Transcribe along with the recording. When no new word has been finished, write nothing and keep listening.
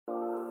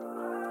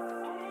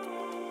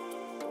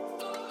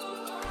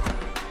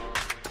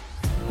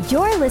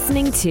You're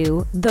listening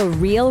to The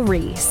Real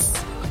Reese.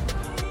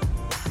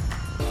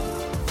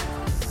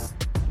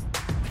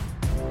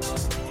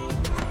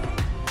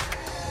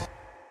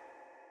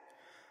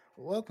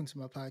 Welcome to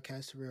my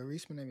podcast, The Real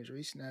Reese. My name is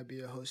Reese, and I'll be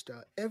your host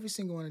throughout every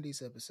single one of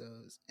these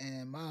episodes.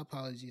 And my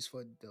apologies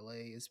for the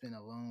delay. It's been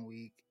a long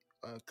week,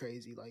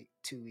 crazy, like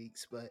 2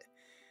 weeks, but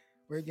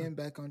we're getting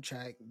back on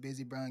track.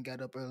 Bizzybron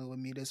got up early with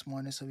me this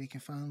morning so we can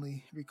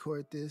finally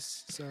record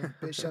this. So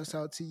big shouts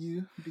out to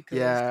you because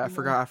Yeah, I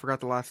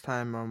forgot the last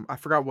time. I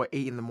forgot what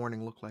 8 in the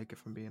morning looked like.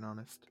 If I'm being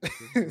honest.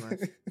 Yeah.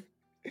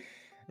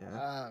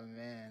 Oh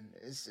man,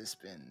 it's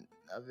just been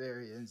a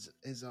very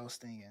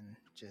exhausting and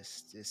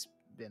just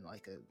been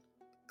like a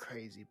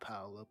crazy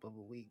pile up of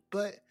a week.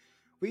 But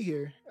we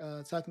here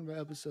talking about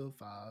episode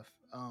 5.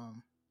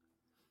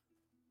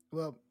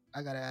 Well,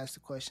 I gotta ask the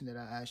question that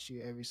I ask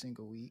you every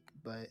single week,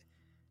 but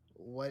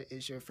what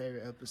is your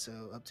favorite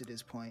episode up to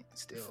this point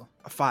still?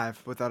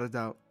 5, without a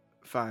doubt.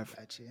 5.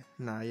 Gotcha.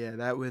 Nah, yeah,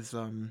 that was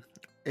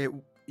it.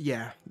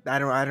 Yeah, I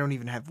don't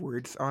even have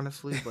words,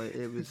 honestly, but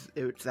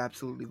it's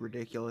absolutely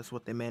ridiculous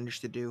what they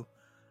managed to do,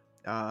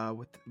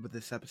 with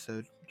this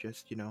episode.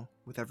 Just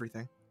with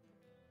everything.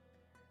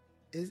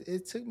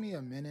 It took me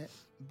a minute,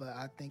 but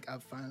I think I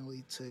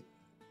finally took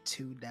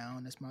 2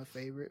 down as my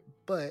favorite.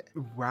 But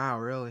Wow,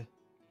 really?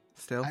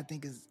 Still, I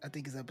think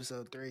it's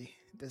episode 3.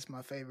 That's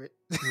my favorite.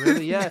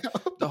 really, yeah.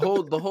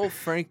 No. The whole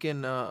Frank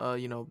and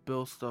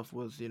Bill stuff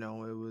was it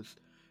was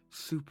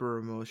super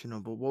emotional.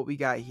 But what we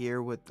got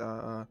here with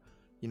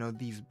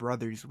these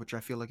brothers, which I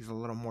feel like is a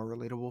little more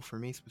relatable for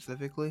me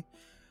specifically.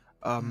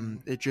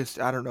 It just,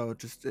 I don't know,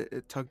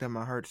 it tugged at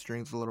my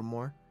heartstrings a little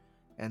more.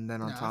 And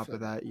then on No, I top feel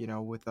of that,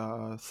 with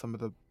some of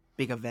the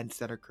big events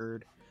that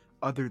occurred,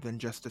 other than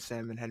just the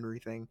Sam and Henry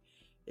thing,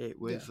 it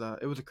was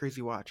a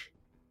crazy watch.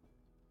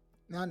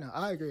 No,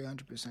 I agree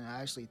 100%.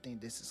 I actually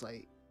think this is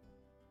like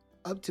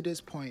up to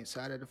this point.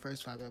 So out of the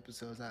first 5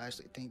 episodes, I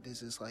actually think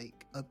this is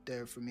like up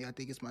there for me. I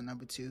think it's my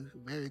number 2,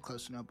 very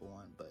close to number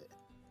 1. But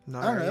No,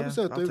 I don't know. yeah,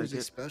 Episode I'll 3 take was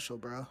just it. special,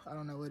 bro. I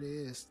don't know what it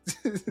is.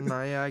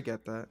 No, yeah, I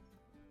get that.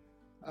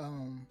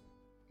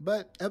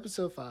 But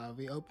episode 5,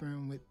 we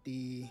open with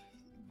the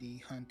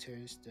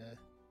hunters,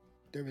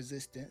 the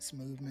resistance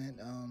movement,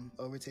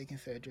 overtaking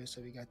Fedra.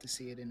 So we got to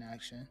see it in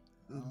action.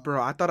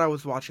 Bro, I thought I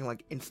was watching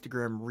like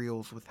Instagram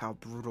reels with how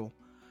brutal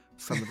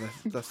some of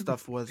the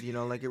stuff was.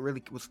 Like it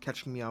really was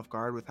catching me off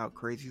guard with how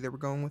crazy they were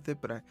going with it.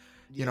 But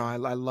I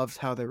loved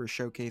how they were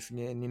showcasing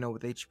it. And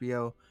with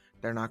HBO,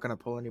 they're not gonna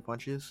pull any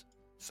punches.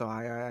 So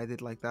I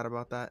did like that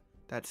about that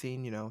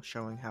scene.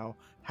 Showing how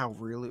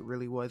real it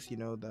really was.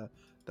 The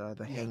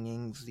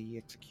hangings, the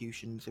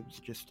executions.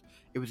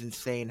 It was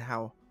insane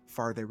how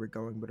far they were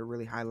going. But it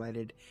really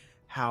highlighted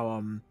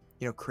how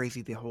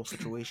crazy the whole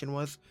situation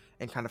was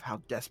and kind of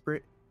how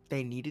desperate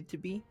they needed to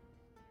be.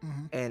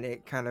 Mm-hmm. And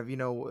it kind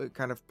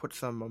of put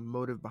some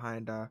motive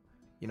behind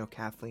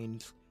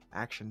Kathleen's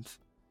actions.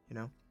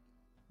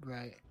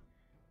 Right.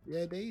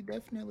 Yeah, they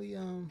definitely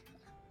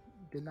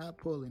did not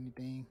pull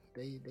anything.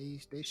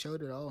 They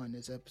showed it all in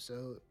this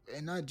episode,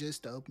 and not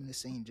just the opening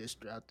scene, just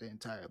throughout the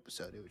entire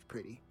episode. It was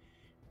pretty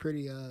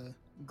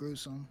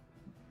gruesome,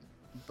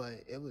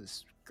 but it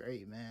was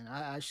great, man.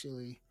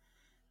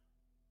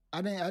 I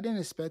didn't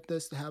expect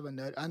us to have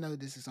another. I know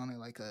this is only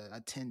like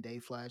a 10-day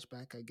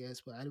flashback, I guess,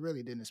 but I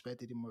really didn't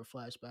expect any more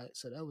flashbacks.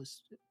 So that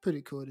was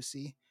pretty cool to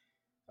see.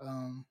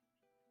 And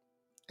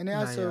then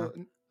also,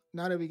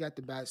 now that we got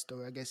the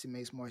backstory, I guess it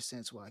makes more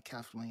sense why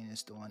Kathleen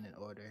is the one in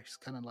order. It's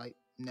kind of like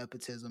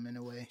nepotism in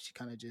a way. She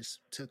kind of just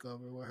took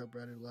over where her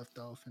brother left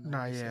off.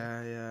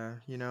 Yeah.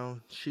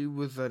 She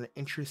was an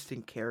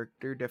interesting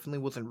character. Definitely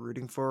wasn't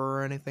rooting for her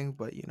or anything,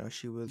 but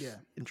she was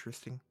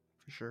interesting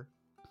for sure.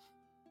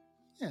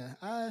 Yeah,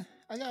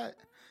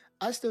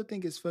 I still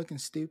think it's fucking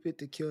stupid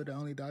to kill the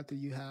only doctor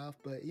you have,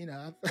 but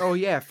Oh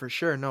yeah, for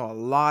sure. No, a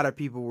lot of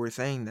people were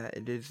saying that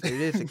it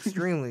is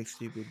extremely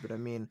stupid. But I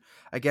mean,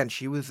 again,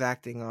 she was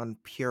acting on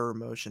pure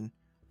emotion.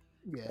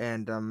 Yeah.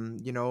 And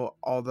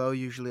although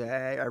usually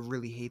I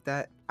really hate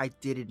that, I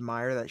did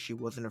admire that she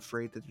wasn't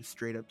afraid to just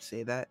straight up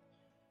say that.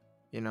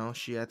 There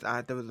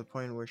was a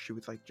point where she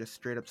was like just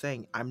straight up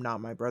saying, "I'm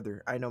not my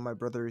brother. I know my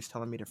brother is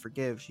telling me to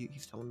forgive.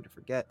 He's telling me to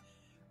forget,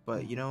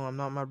 but I'm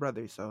not my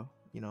brother. So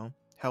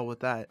hell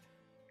with that."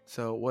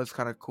 So it was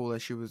kind of cool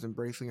that she was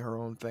embracing her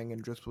own thing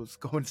and just was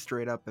going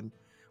straight up and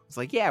was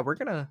like, "Yeah, we're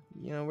gonna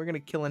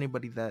kill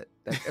anybody that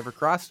ever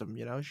crossed him."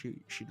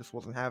 She just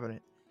wasn't having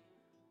it.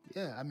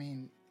 Yeah, I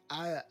mean,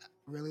 I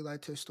really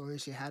liked her story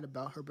she had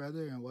about her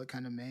brother and what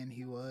kind of man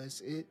he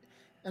was.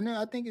 And then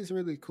I think it's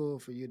really cool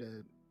for you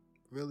to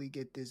really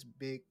get this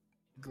big,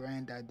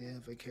 grand idea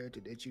of a character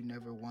that you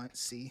never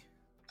once see.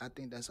 I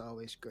think that's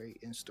always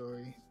great in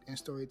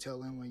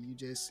storytelling when you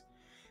just,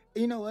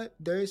 you know what?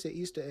 There is an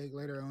Easter egg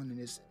later on in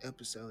this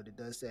episode that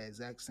does the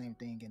exact same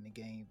thing in the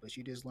game, but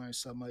you just learn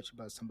so much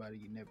about somebody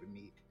you never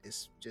meet.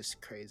 It's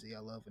just crazy. I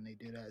love when they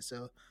do that.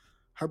 So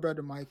her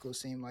brother Michael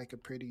seemed like a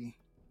pretty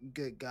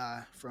good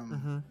guy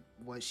from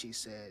what she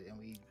said,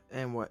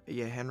 and what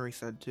Henry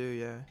said too.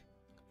 Yeah,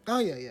 Oh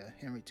yeah,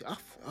 Henry too.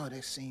 Oh,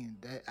 that scene,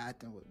 that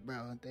acting with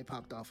bro, they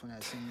popped off on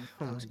that scene.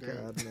 Oh That my was great.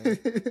 god, man.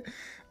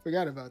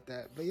 Forgot about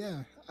that, but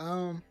yeah,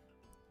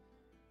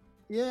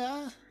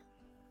 yeah,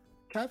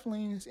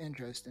 Kathleen is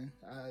interesting.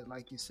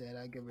 Like you said,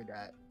 I give her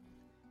that.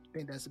 I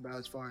think that's about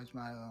as far as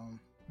my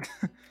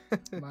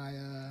my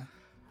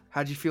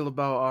How'd you feel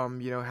about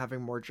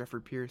having more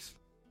Jeffrey Pierce?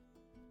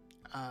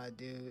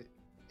 dude,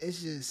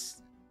 it's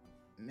just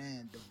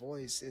man, the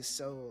voice is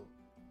so,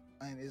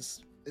 and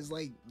it's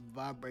like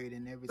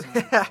vibrating every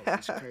time he talks.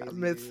 It's I crazy,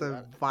 miss dude.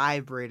 the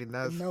vibrating.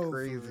 That's No, for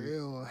crazy.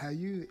 real. How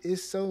you?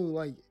 It's so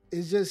like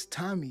it's just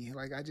Tommy.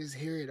 Like I just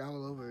hear it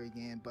all over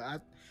again.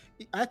 But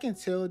I can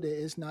tell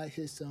that it's not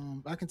his.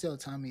 I can tell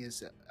Tommy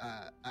is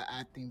an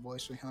acting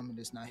voice for him, and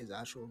it's not his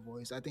actual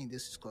voice. I think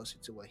this is closer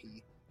to what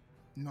he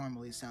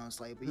normally sounds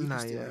like. But you can Nah,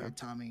 still yeah. hear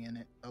Tommy in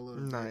it a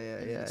little Nah, bit, yeah,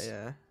 and yeah, it's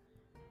yeah.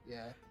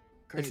 yeah,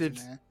 It's crazy it's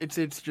man.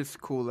 it's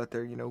just cool that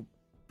they're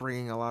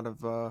bringing a lot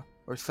of or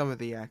some of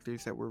the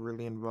actors that were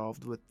really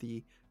involved with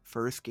the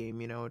first game.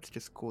 It's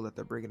just cool that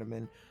they're bringing them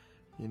in.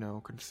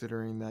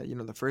 Considering that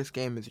the first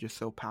game is just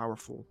so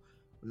powerful,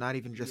 not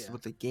even just Yeah,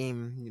 with the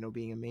game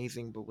being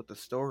amazing, but with the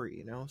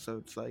story. So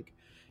it's like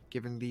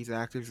giving these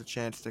actors a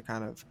chance to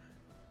kind of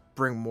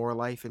bring more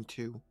life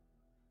into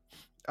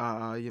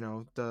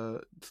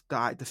the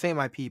same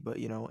IP, but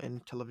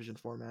in television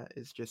format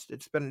is just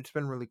it's been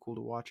really cool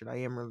to watch, and I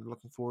am really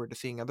looking forward to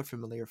seeing other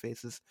familiar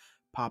faces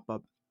pop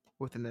up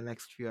within the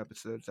next few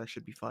episodes. That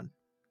should be fun.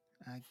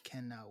 I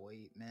cannot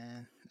wait,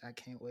 man. I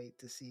can't wait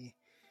to see.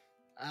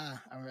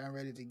 I'm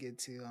ready to get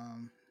to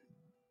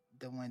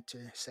the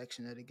winter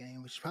section of the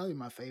game, which is probably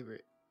my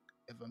favorite,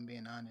 if I'm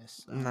being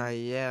honest. Nah,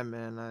 yeah,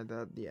 man.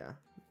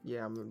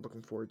 Yeah, I'm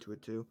looking forward to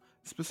it too.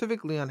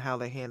 Specifically on how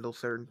they handle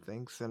certain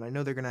things, and I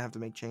know they're gonna have to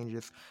make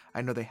changes.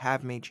 I know they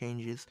have made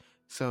changes,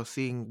 so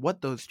seeing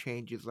what those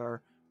changes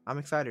are, I'm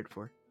excited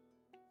for.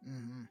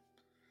 hmm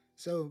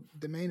So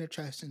the main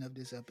attraction of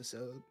this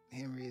episode,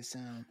 Henry and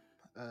Sam,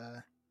 uh,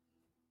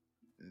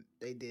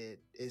 they did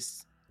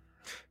is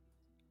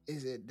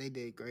it they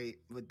did great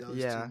with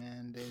those two, Yeah,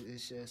 man.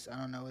 It's just I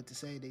don't know what to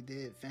say. They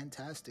did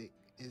fantastic.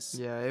 It's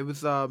yeah. It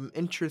was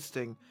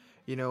interesting,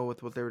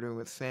 with what they were doing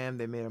with Sam.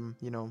 They made him,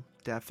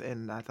 deaf,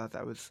 and I thought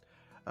that was,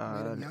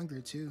 made them uh,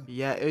 younger too.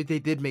 yeah.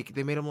 They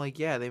made him like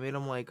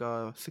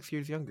 6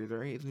 years younger,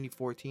 right? Isn't he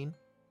 14?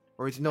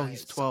 Or is no? He's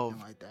Something 12.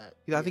 like that.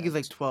 I think Yeah, he's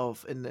like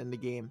 12 in the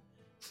game.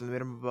 So they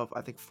made him above,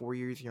 I think, 4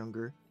 years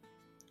younger.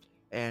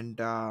 And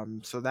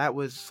so that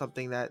was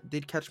something that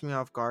did catch me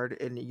off guard.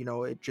 And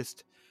it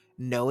just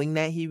knowing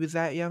that he was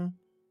that young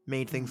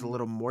made things a hmm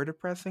little more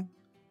depressing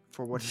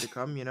for what's to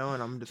come. And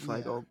I'm just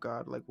like, yeah. oh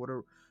god, like what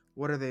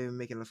are they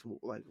making us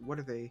like? What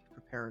are they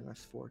preparing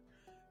us for?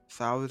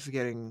 So I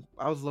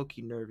was low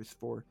key nervous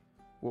for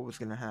what was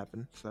gonna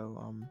happen.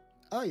 So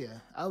Oh yeah,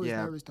 I was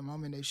yeah, nervous the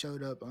moment they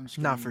showed up on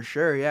not for screen.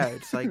 sure. Yeah,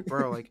 it's like,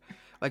 bro,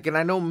 and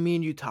I know me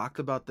and you talked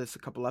about this a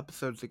couple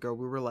episodes ago.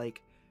 We were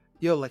like,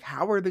 yo, like,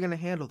 how are they gonna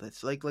handle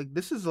this? Like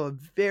this is a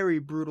very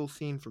brutal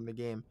scene from the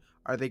game.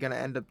 Are they gonna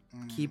end up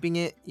Mm, keeping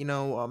it,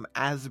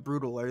 as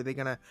brutal? Are they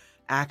gonna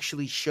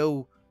actually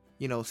show,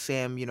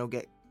 Sam,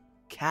 get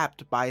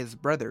capped by his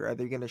brother? Are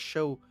they gonna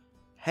show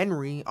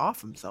Henry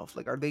off himself?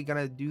 Like, are they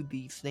gonna do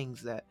these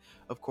things that,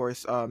 of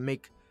course,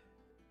 make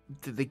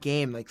the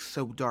game like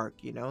so dark?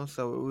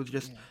 So it was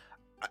just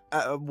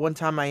yeah, one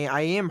time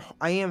I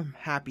am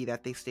happy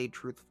that they stayed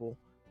truthful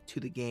to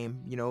the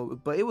game,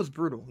 but it was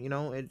brutal.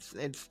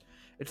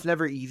 It's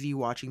never easy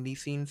watching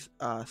these scenes,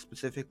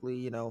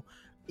 specifically,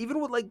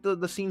 even with like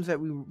the scenes that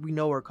we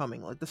know are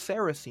coming, like the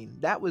Sarah scene.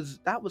 That was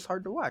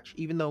hard to watch,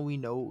 even though we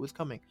know it was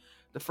coming.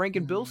 The Frank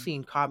and Bill mm,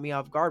 scene caught me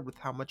off guard with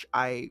how much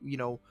I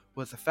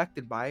was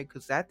affected by it,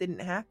 because that didn't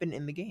happen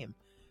in the game.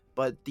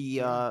 But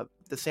yeah,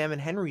 the Sam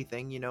and Henry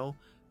thing,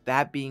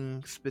 that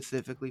being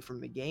specifically from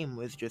the game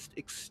was just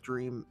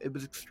extreme. It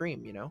was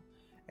extreme,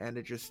 and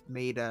it just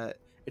made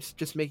it's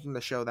just making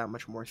the show that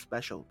much more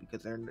special,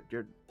 because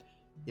they're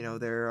you know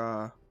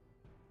they're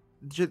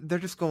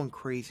just going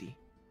crazy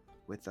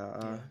with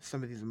yeah.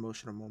 some of these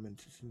emotional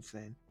moments. It's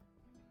insane.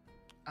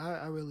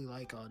 I really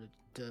like all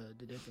the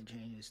different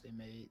changes they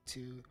made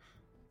to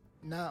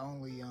not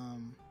only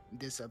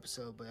this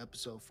episode but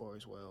episode 4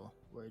 as well.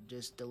 Where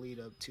just the lead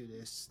up to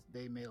this,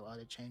 they made a lot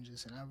of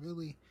changes, and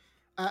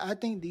I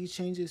think these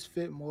changes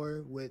fit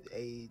more with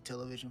a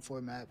television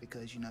format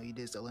because you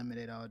just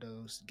eliminate all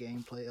those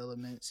gameplay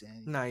elements,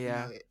 and Nah,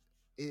 yeah.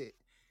 it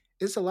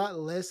it's a lot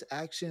less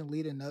action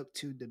leading up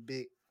to the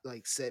big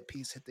like set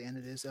piece at the end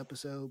of this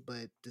episode,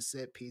 but the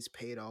set piece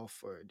paid off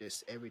for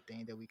just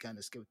everything that we kind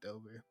of skipped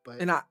over.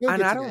 But And I we'll and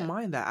get I to don't that.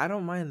 mind that. I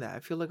don't mind that. I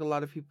feel like a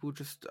lot of people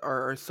just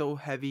are so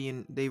heavy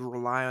and they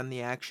rely on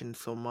the action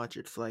so much.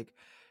 It's like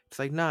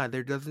nah,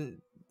 there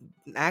doesn't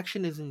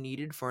action isn't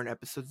needed for an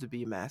episode to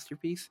be a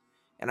masterpiece.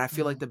 And I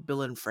feel like hmm the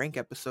Bill and Frank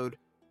episode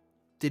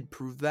did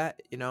prove that,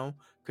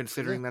 Yeah,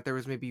 considering that there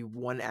was maybe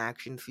one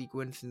action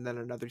sequence and then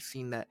another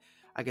scene that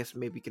I guess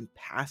maybe can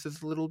pass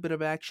as a little bit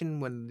of action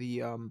when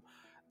the I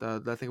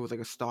think it was like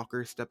a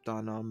stalker stepped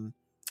on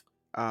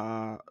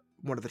uh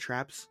one of the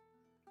traps.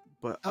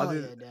 But Oh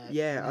yeah,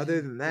 that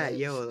other man. than Yeah, that,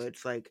 yo,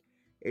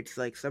 it's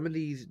like some of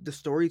the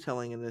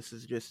storytelling in this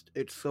is just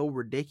it's so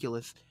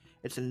ridiculous.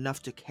 It's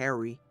enough to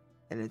carry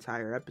an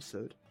entire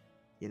episode,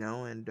 you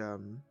know. And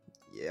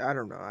yeah, I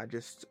don't know. I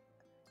just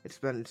it's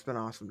been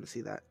awesome to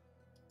see that.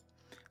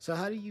 So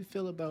how do you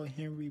feel about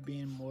Henry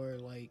being more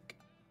like,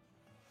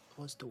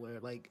 what's the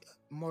word? Like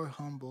more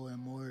humble and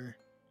more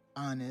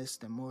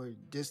honest and more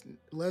just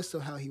less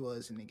of how he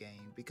was in the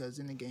game, because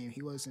in the game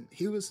he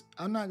was,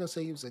 I'm not gonna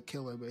say he was a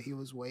killer, but he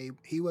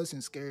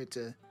wasn't scared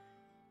to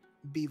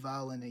be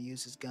violent and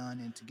use his gun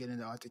and to get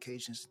into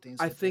altercations and things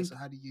I like that. think So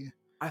how do you?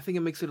 I think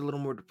it makes it a little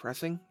more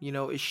depressing. You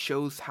know, it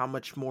shows how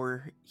much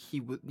more he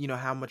was. You know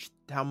how much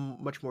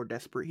more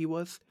desperate he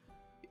was.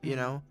 You Mhm.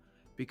 know,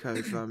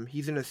 because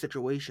he's in a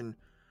situation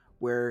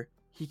where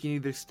he can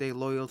either stay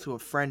loyal to a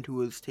friend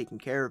who is taking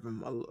care of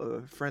him,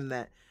 a friend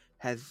that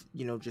has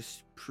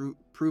just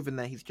proven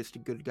that he's just a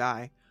good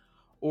guy,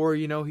 or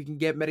he can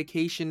get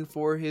medication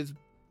for his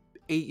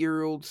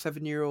 8-year-old,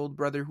 7-year-old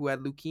brother who had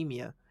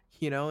leukemia.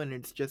 And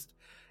it's just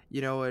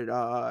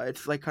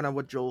it's like kind of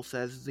what Joel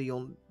says. The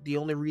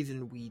only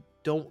reason we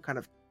don't kind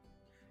of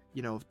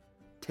you know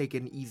take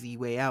an easy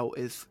way out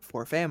is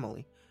for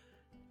family.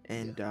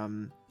 Yeah.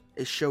 And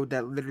it showed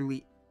that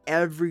literally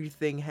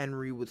everything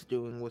Henry was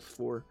doing was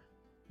for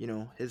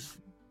his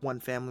one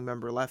family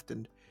member left.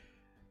 And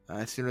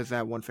as soon as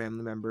that one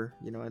family member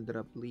ended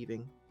up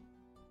leaving,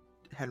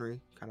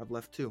 Henry kind of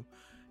left too.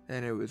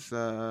 And it was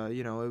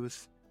it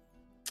was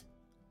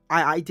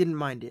I didn't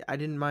mind it. I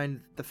didn't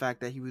mind the fact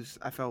that he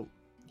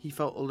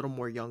felt a little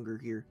more younger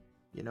here.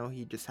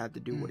 He just had to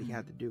do what he Hmm.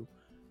 had to do.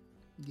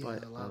 Yeah,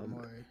 But a lot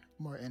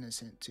more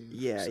innocent too.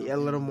 yeah, Some a in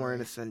little a more way.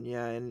 innocent.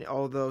 Yeah, and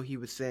although he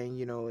was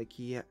saying, like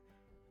he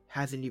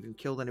hasn't even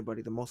killed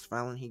anybody, the most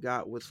violent he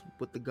got was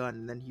with the gun.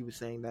 And then he was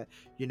saying that,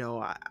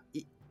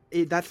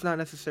 that's not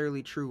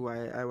necessarily true.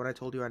 When I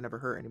told you I never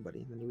hurt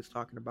anybody, and then he was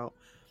talking about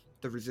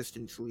the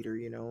resistance leader.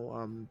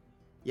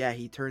 Yeah,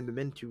 he turned them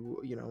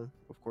into,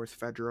 of course,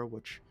 Fedra,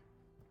 which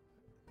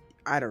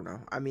I don't know.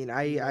 I mean,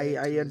 Yeah, I to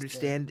this day.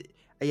 understand.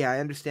 Yeah, I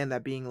understand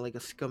that being like a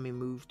scummy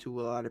move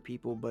to a lot of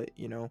people, but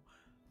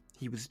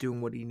he was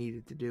doing what he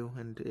needed to do,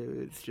 and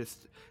it's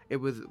just it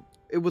was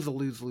it was a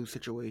lose-lose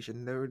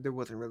situation. There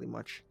wasn't really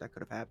much that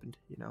could have happened.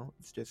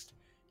 It's just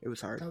it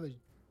was hard. I was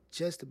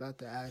just about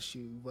to ask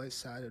you, what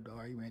side of the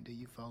argument did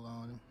you fall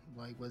on?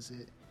 Like, was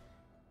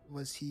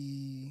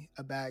he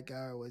a bad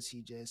guy, or was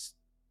he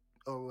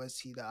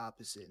the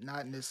opposite?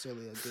 Not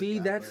necessarily a good See,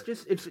 guy, that's but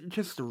just it's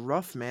just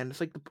rough, man. It's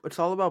like it's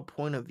all about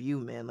point of view,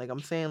 man. Like I'm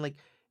saying, like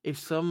if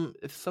some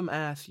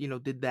ass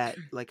did that,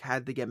 like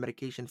had to get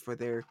medication for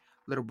their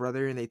little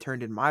brother, and they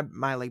turned in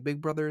my like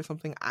big brother or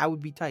something, I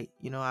would be tight.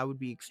 I would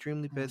be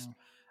extremely pissed. mm,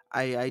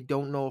 I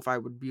don't know if I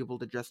would be able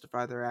to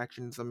justify their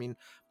actions. I mean,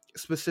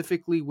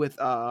 specifically with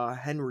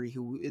Henry,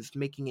 who is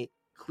making it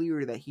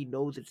clear that he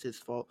knows it's his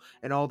fault,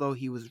 and although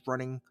he was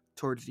running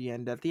towards the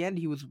end, at the end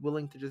he was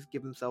willing to just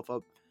give himself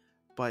up.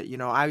 But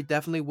I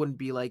definitely wouldn't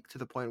be like to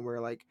the point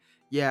where like,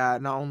 yeah,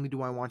 not only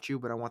do I want you,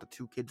 but I want the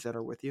two kids that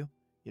are with you.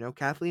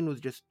 Kathleen was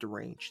just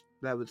deranged.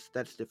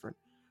 That's different.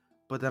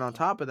 But then on yeah,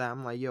 top of that,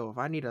 I'm like, yo, if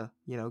I need to,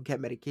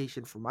 get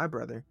medication for my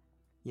brother,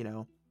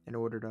 in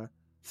order to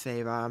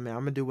save, I mean,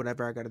 I'm gonna do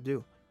whatever I gotta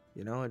do.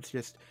 It's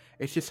just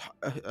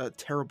a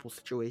terrible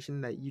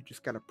situation that you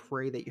just gotta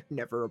pray that you're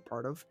never a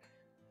part of.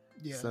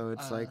 yeah, So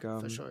it's like,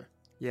 for sure.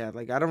 yeah,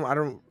 like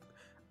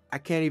I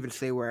can't even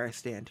say where I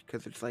stand,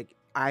 because it's like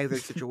either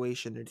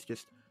situation. It's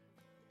just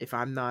if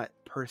I'm not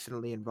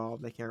personally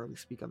involved, I can't really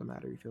speak on the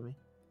matter. You feel me?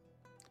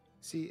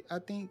 See, I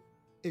think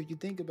if you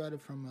think about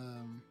it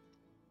from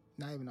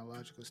not even a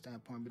logical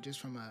standpoint, but just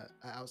from a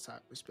outside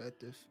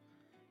perspective,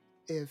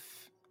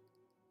 if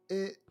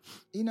it,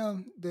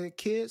 the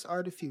kids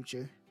are the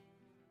future,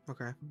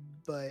 Okay.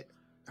 but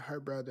her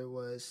brother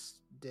was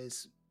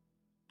this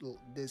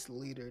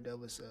leader that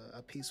was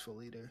a peaceful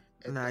leader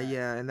at Nah, that.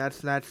 yeah, and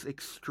that's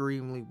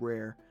extremely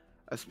rare,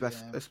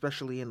 Yeah.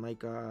 especially in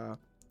like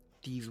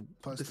these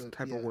Plus this the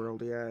type of yeah.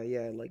 world. Yeah,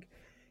 yeah, like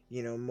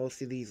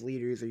most of these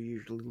leaders are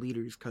usually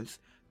leaders because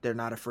they're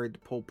not afraid to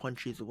pull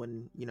punches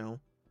when when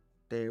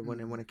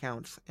Mm, it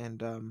counts. And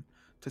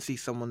to see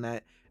someone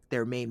that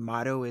their main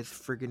motto is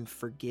friggin'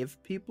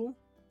 forgive people,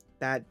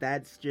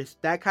 that's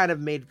just that kind of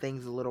made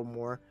things a little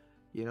more,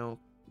 you know,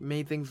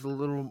 made things a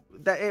little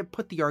that it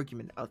put the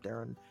argument out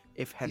there on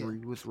if yeah.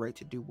 Henry was right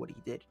to do what he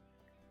did.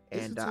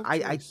 It's a And tough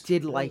I choice.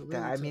 did Really, like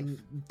that. really I tough. mean,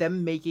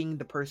 them making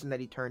the person that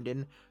he turned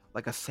in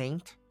like a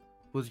saint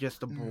was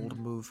just a Mm, bold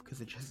move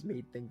because it just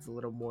made things a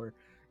little more,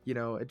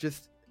 it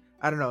just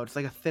I don't know. It's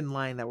like a thin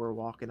line that we're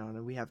walking on,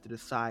 and we have to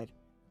decide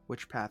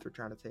which path we're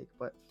trying to take.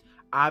 But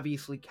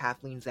obviously,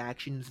 Kathleen's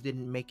actions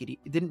didn't make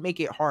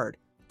it hard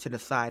to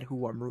decide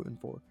who I'm rooting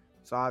for.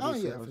 So oh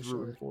obviously, yeah, I for was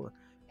rooting sure. for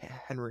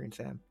Henry and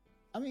Sam.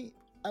 I mean,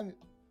 I'm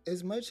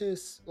as much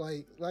as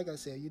like I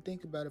said, you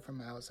think about it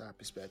from an outside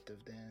perspective,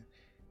 then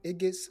it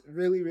gets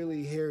really,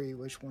 really hairy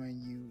which one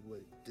you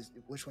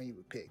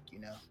would pick,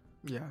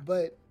 Yeah.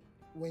 But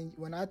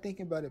when I think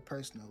about it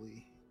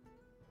personally,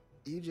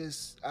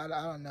 I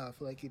don't know. I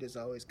feel like you just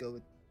always go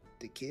with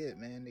the kid,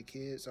 man. The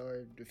kids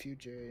are the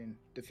future, and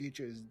the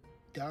future is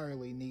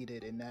direly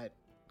needed in that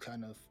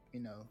kind of,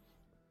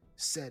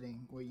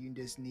 setting where you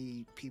just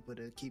need people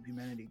to keep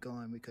humanity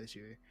going because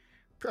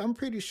I'm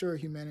pretty sure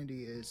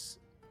humanity is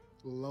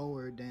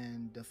lower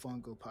than the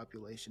fungal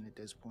population at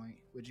this point.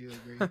 Would you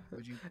agree?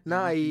 Do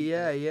Nah, you think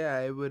yeah, that? yeah.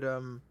 It would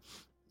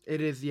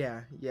it is,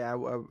 yeah, yeah.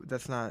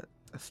 That's not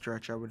a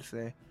stretch, I would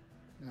say.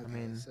 I Okay,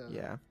 mean, so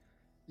yeah.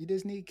 you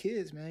just need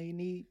kids, man. You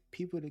need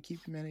people to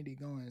keep humanity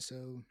going.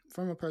 So,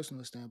 from a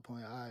personal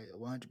standpoint, I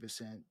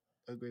 100%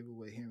 agree with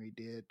what Henry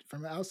did.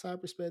 From an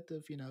outside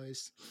perspective,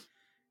 it's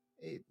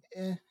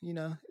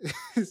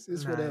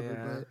Nah, whatever.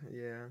 yeah, But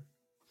yeah.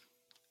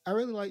 I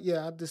really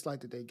I just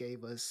like that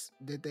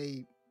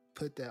they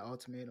put that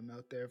ultimatum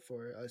out there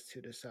for us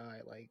to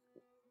decide, like,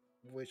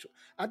 which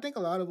I think a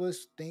lot of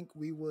us think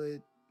we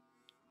would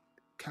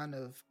kind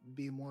of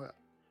be more.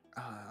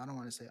 I don't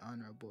want to say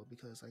honorable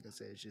because, like I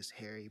said, it's just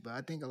hairy. But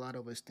I think a lot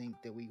of us think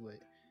that we would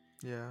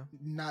Yeah.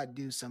 not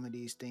do some of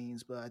these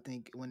things. But I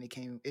think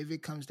if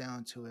it comes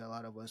down to it, a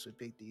lot of us would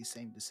pick these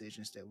same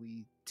decisions that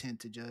we tend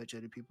to judge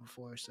other people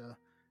for. So,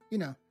 you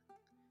know,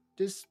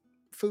 just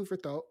food for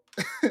thought.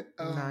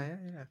 Nah, um, yeah,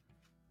 yeah.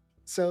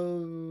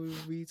 so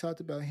we talked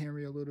about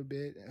Henry a little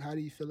bit. How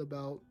do you feel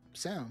about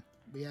Sam?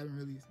 We haven't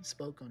really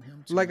spoke on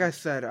him too Like I much.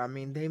 said, I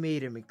mean, they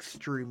made him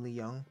extremely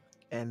young,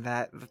 and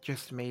that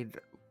just made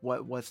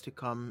what was to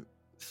come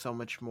so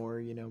much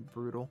more,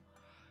 brutal.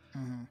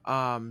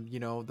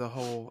 Mm-hmm. The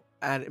whole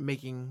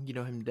making,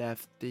 him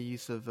deaf, the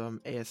use of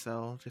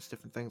ASL, just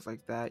different things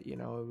like that. It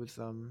was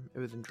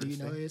Do you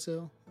know interesting.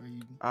 ASL? Or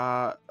you?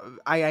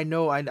 I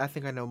know, I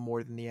think I know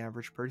more than the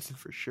average person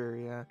for sure.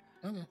 Yeah.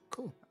 Okay,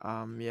 cool.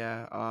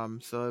 Yeah.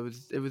 So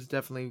it was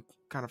definitely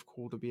kind of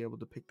cool to be able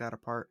to pick that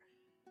apart.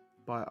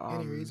 But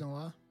Any reason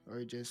why, or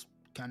you just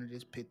kind of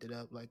just picked it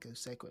up like a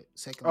second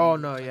oh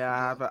language no, type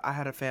yeah, of deal? I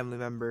had a family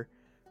member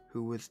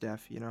who was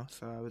deaf,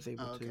 so I was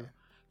able Oh, okay, to.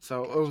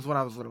 So it gotcha. was when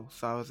I was little,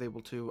 so I was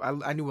able to.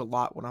 I knew a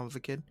lot when I was a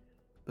kid,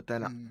 but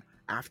then Mm,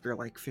 after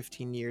like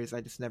 15 years,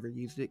 I just never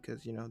used it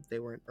because they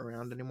weren't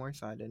around anymore,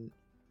 so I didn't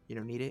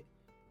need it.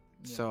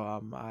 yeah. So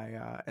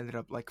I ended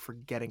up like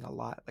forgetting a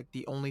lot. Like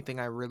the only thing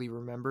I really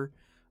remember,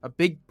 a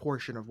big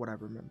portion of what I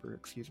remember,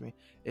 excuse me,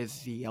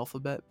 is the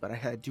alphabet. But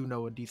I do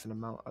know a decent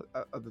amount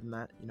other than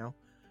that.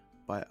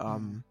 But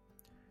Mm.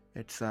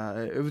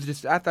 it was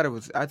just I thought it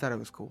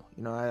was cool.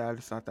 I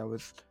just thought that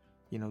was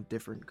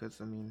different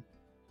because I mean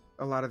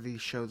a lot of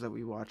these shows that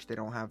we watch they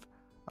don't have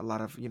a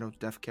lot of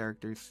deaf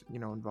characters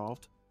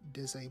involved.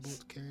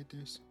 Disabled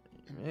characters.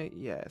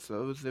 Yeah,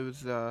 so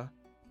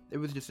it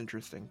was just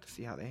interesting to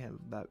see how they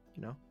handled that.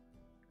 Yeah,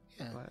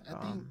 But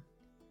I think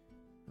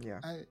yeah,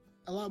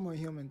 a lot more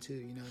human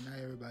too.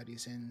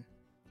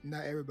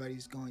 Not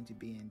everybody's going to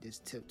be in this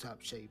tip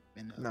top shape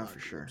in the not for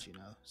sure.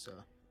 apocalypse. So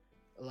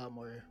a lot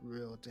more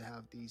real to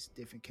have these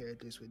different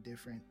characters with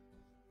different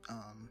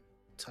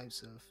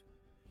types of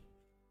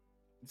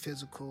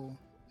physical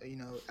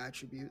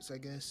attributes, I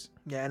guess.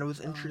 Yeah, and it was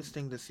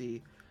interesting to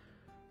see.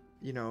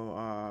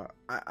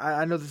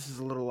 I know this is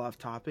a little off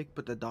topic,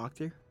 but the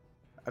doctor.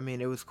 I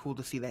mean, it was cool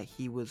to see that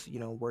he was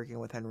working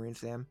with Henry and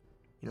Sam,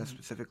 Mhm.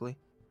 specifically.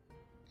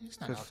 It's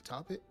not Because off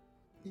topic.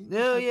 It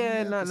no, happened in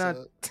yeah, the not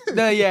episode.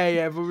 no,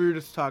 yeah, but we were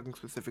just talking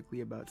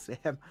specifically about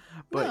Sam.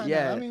 But No. I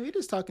yeah, mean, we're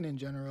just talking in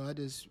general. I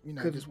just,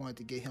 because just wanted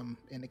to get him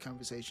in the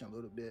conversation a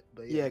little bit.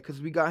 But yeah, yeah,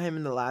 because we got him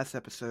in the last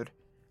episode,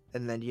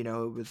 and then it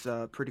was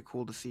pretty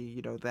cool to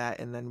see that,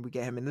 and then we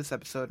get him in this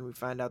episode, and we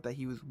find out that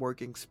he was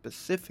working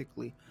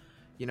specifically,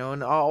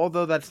 and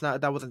although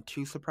that wasn't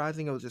too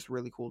surprising, it was just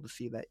really cool to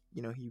see that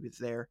he was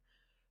there,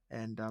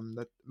 and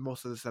that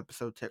most of this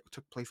episode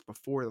took place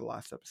before the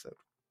last episode.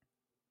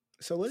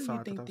 So, what do So you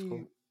I thought that think was the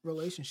cool.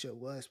 relationship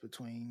was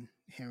between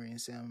Henry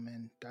and Sam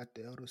and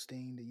Dr.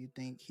 Edelstein? Do you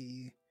think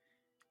he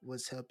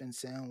was helping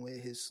Sam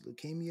with his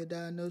leukemia Yeah,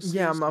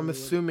 diagnosis, I'm or what?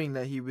 assuming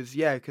that he was,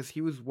 yeah, because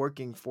he was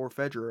working for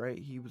Fedra, right?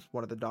 He was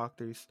one of the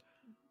doctors,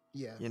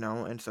 Yeah,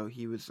 and so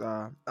he was.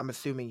 I'm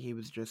assuming he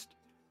was just,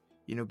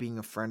 being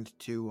a friend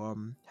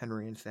to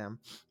Henry and Sam,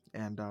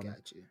 and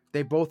got you.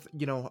 they both,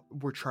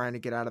 were trying to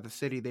get out of the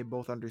city. They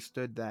both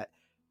understood that,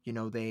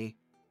 they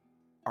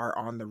are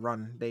on the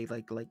run. They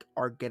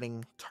are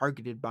getting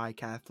targeted by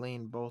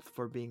Kathleen, both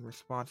for being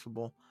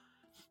responsible,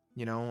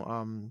 you know,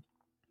 um,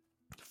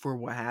 for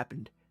what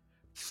happened.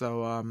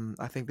 So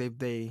I think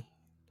they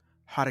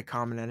had a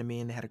common enemy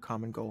and they had a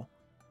common goal.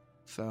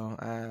 So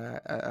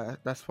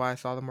that's why I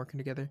saw them working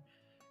together.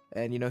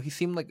 And he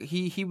seemed like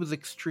he was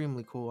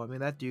extremely cool. I mean,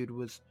 that dude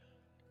was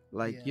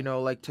like Yeah,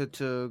 like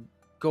to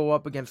go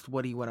up against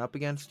what he went up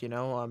against,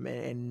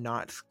 and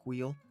not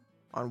squeal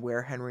on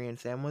where Henry and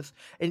Sam was.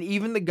 And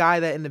even the guy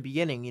that in the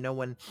beginning,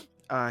 when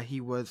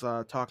he was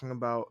talking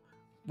about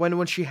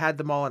when she had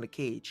them all in a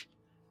cage,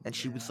 and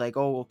she was yeah, like,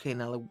 "Oh, okay,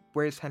 now like,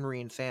 where's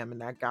Henry and Sam?"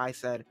 And that guy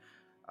said,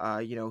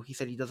 he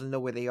said he doesn't know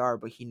where they are,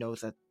 but he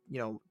knows that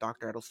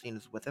Dr. Edelstein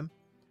is with him.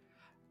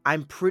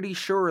 I'm pretty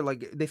sure,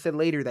 like they said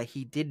later, that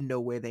he did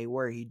know where they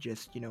were. He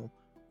just,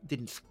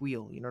 didn't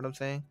squeal. You know what I'm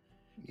saying?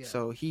 yeah.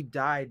 So he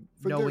died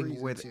For good knowing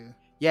reason too.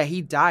 Yeah,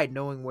 he died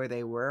knowing where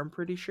they were. I'm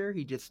pretty sure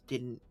he just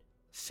didn't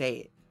say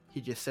it.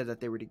 He just said that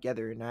they were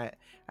together, and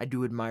I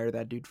do admire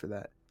that dude for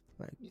that.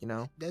 Like, you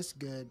know. That's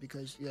good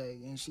because yeah,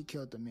 and she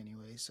killed them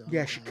anyway. So I'm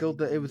Yeah, she glad he killed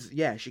the. It didn't. was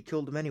yeah, she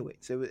killed him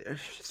anyways. It was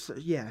so,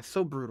 yeah,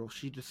 so brutal.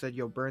 She just said,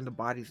 "Yo, burn the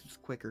bodies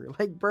just quicker."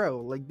 Like,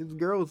 bro, like this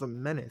girl is a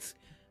menace.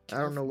 I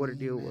don't know what her Definitely,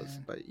 deal was,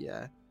 man. but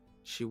yeah,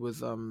 she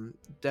was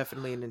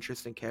definitely an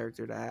interesting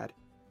character to add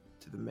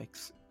to the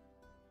mix.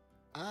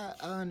 I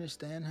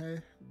understand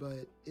her,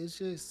 but it's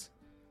just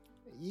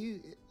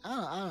you.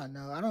 I don't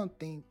know. I don't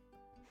think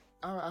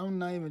I'm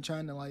not even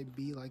trying to like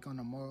be like on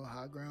a moral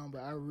high ground,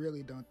 but I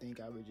really don't think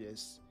I would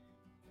just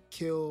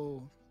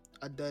kill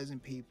a dozen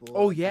people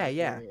Oh yeah, out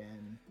yeah. there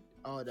and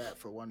all that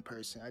for one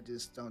person. I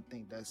just don't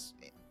think that's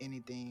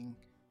anything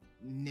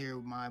near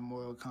my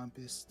moral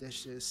compass.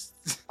 That's just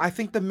I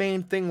think the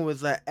main thing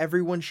was that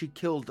everyone she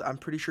killed, I'm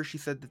pretty sure she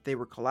said that they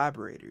were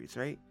collaborators,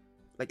 right?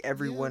 Like yeah,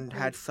 everyone but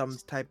had some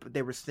type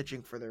they were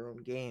snitching for their own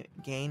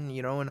gain,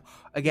 you know, and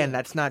again, yeah.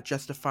 that's not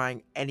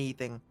justifying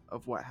anything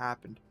of what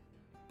happened.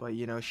 But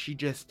you know, she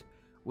just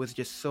was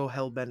just so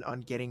hell bent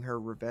on getting her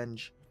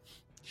revenge.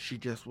 She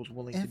just was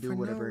willing to And do for no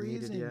whatever it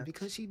needed, reason yeah.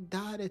 because she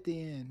died at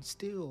the end.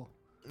 Still,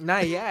 Nah,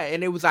 yeah,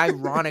 and it was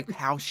ironic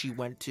how she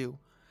went to.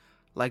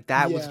 Like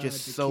that was yeah,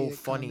 just the so kid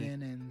funny.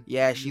 coming and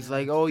Yeah, she's yeah,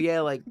 like, "Oh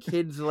yeah, like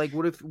kids like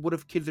what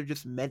if kids are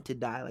just meant to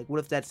die? Like what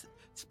if that's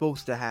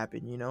supposed to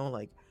happen, you know?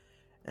 Like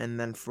and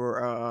then for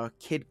a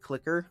kid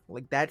clicker,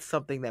 like that's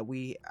something that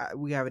we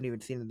haven't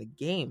even seen in the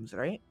games,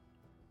 right?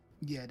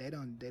 yeah. They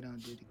don't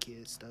do the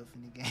kid stuff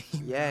in the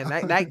game, Yeah, and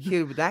bro.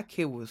 that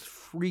kid was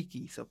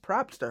freaky. So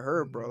props to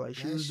her, bro. Like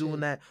she That was doing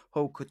shit, that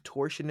whole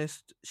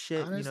contortionist shit,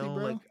 you honestly, know?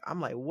 bro. Like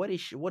I'm like, what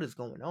is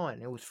going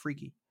on? It was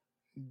freaky.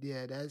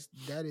 Yeah,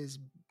 that is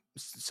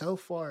so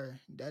far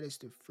that is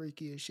the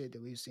freakiest shit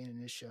that we've seen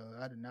in this show.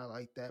 I did not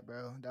like that,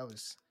 bro.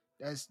 That's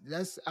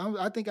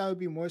I think I would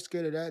be more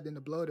scared of that than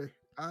the bloater.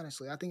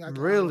 Honestly, I think I can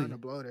outrun the Really?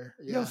 bloater.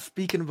 Yo, Yeah.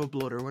 speaking of a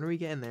bloater, when are we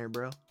getting there,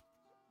 bro?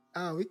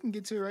 Oh, we can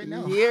get to it right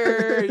now.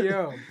 Yeah,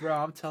 yo, bro,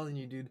 I'm telling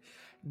you, dude.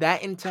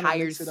 That Trying to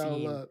entire mix it all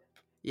scene. up.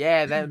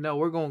 Yeah, that no,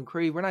 we're going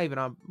crazy. We're not even,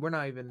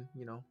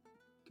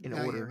 in Oh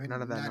yeah, order. we're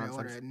None of that not in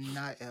nonsense. order.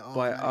 Not at all.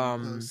 But Not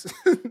even close.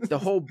 the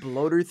whole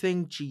bloater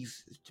thing,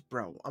 jeez,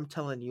 bro, I'm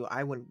telling you,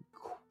 I went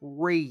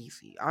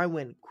crazy. I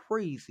went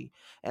crazy.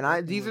 And That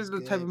thing these are was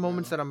the type of good,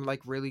 moments bro. that I'm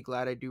like really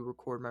glad I do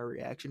record my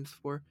reactions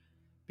for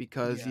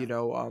because, Yeah, I haven't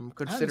seen it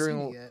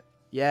considering yet.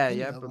 yeah, Any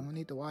yeah, of but them. I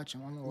need to watch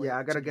them. I'm gonna yeah, wait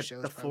I gotta till the get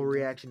the show's full probably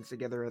done. reactions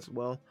together as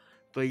well.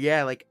 But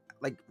yeah, like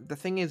the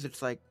thing is,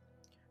 it's like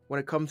when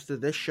it comes to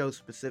this show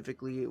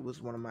specifically, it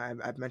was one of my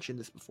I've mentioned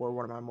this before,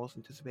 one of my most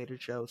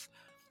anticipated shows.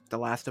 The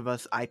Last of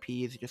Us IP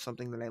is just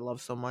something that I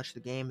love so much. The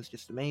game is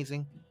just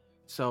amazing.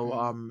 So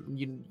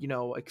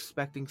Mm.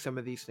 expecting some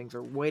of these things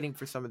or waiting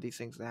for some of these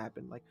things to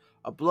happen, like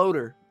a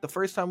bloater. The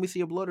first time we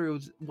see a bloater,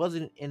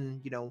 wasn't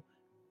in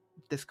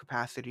this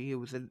capacity. It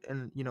was it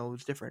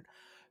was different.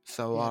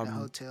 So Yeah, the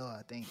hotel.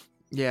 I think,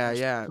 yeah, or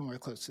yeah, somewhere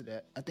close to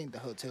that. I think the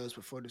hotel is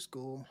before the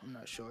school. I'm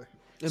not sure.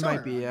 it might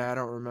Somewhere be. around Yeah, there. I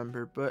don't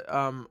remember, but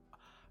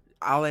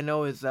all I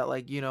know is that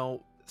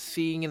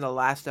seeing in the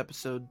last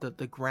episode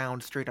the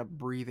ground straight up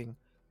breathing,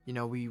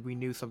 we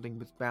knew something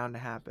was bound to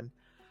happen,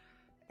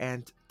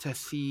 and to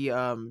see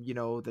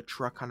the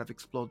truck kind of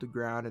explode the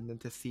ground, and then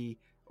to see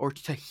or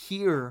to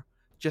hear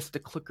just the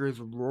clickers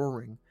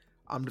roaring,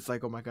 I'm just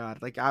like, oh my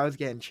god, like I was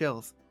getting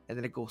chills, and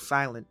then it goes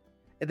silent,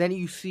 and then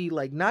you see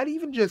like not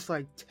even just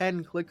like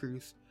 10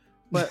 clickers,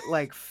 but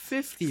like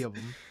 50 of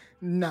them.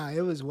 Nah,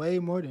 it was way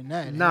more than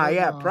that. Nah, Hell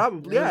yeah, no.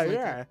 probably, It yeah, was like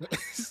yeah.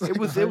 it's It like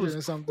was it 100 was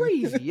or something.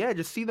 crazy. Yeah,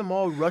 just see them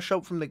all rush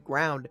up from the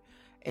ground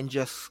and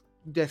just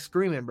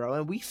screaming, bro.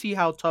 And we see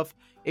how tough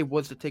it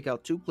was to take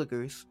out 2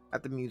 clickers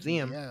at the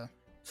museum. Yeah.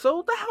 So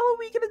what the hell are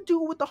we gonna do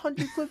with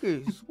 100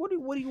 clickers? What do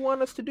you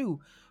want us to do?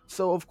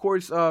 So of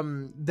course, I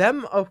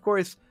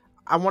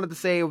wanted to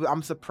say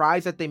I'm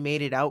surprised that they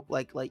made it out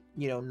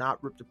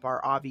not ripped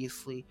apart.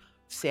 Obviously,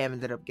 Sam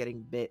ended up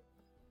getting bit,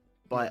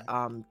 Yeah.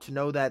 but to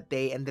know that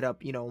they ended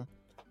up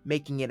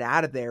making it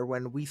out of there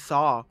when we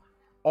saw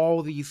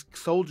all these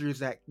soldiers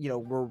that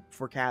were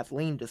for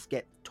Kathleen just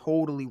get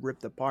totally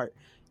ripped apart.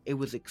 It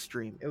was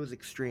extreme. It was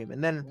extreme.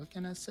 And then What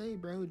can I say,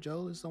 bro?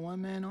 Joel is the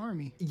one man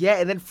army. yeah,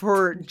 and then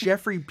for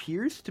Jeffrey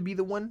Pierce to be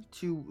the one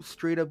to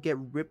straight up get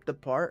ripped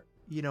apart,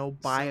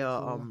 by So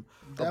cool.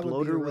 a That would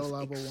be a bloater role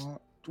I would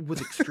want.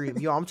 was extreme.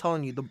 Yo, I'm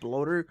telling you, the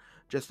bloater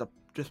just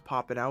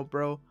popping out,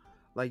 bro.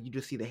 Like you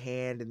just see the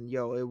hand, and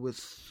yo, it was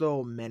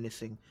so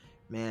menacing,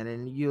 man.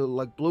 And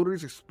like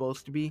bloaters are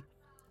supposed to be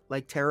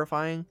like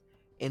terrifying,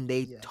 and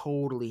they Yeah.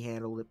 totally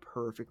handled it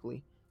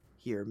perfectly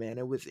here, man.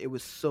 It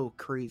was so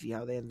crazy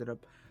how they ended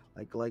up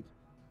like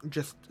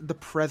just the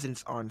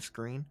presence on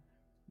screen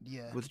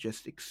Yeah. was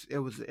just it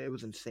was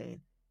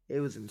insane. It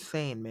was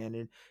insane, man.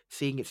 And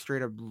seeing it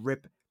straight up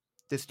rip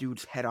this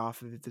dude's head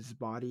off of his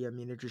body, I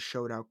mean, it just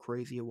showed how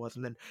crazy it was.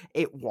 And then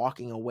it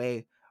walking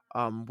away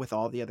with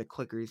all the other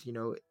clickers,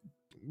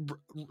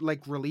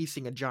 like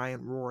releasing a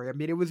giant roar. I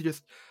mean, it was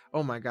just,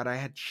 oh my god, I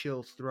had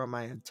chills throughout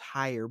my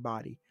entire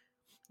body.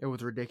 It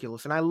was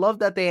ridiculous, and I love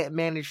that they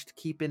managed to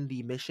keep in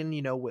the mission.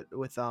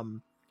 With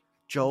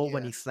Joel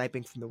when Yeah. he's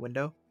sniping from the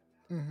window.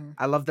 Hmm.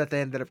 I love that they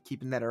ended up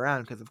keeping that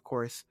around because, of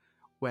course,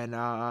 when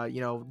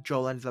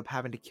Joel ends up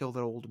having to kill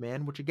the old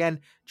man, which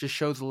again just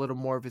shows a little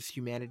more of his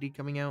humanity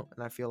coming out,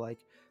 and I feel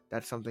like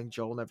that's something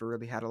Joel never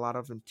really had a lot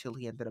of until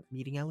he ended up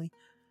meeting Ellie.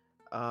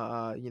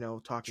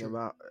 Talking True.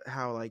 about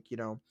how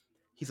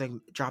he's like,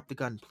 drop the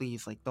gun,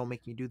 please, like don't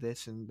make me do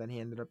this, and then he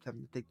ended up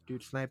having to take the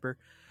dude's sniper.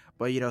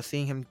 But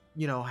seeing him,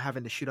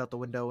 having to shoot out the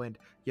window and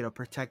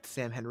protect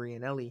Sam, Henry,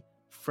 and Ellie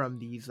from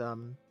these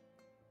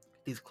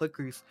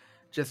clickers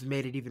just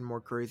made it even more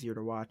crazier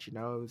to watch. It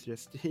was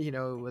just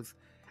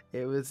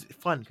it was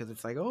fun because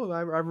it's like, oh,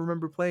 I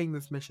remember playing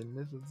this mission.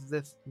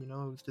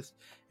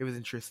 It was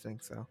interesting.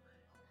 So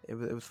it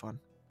was fun.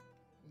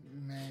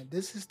 Man,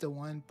 this is the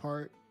one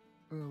part.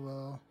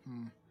 Well,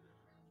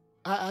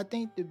 I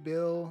think the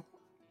Bill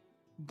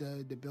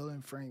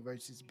and Frank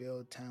versus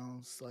Bill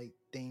Towns like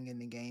thing in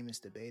the game is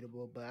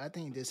debatable, but I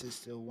think this is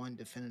the one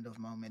definitive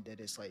moment that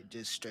is like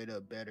just straight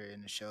up better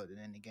in the show than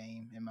in the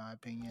game, in my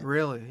opinion.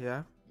 Really,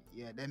 yeah.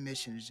 Yeah, that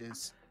mission is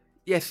just.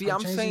 Yeah, see, I'm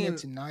I'm changing it saying,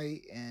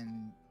 tonight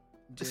and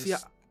see,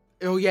 just.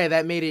 oh yeah,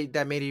 that made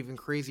it even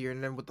crazier.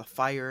 And then with the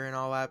fire and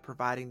all that,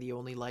 providing the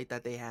only light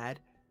that they had,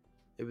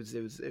 it was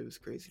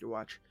crazy to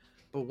watch.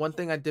 But one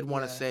thing I did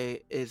want to Yeah,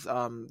 say is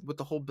with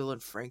the whole Bill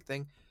and Frank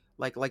thing,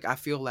 like I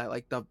feel that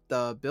like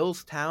the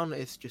Bill's town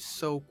is just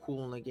so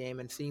cool in the game,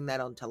 and seeing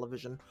that on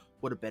television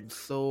would have been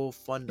so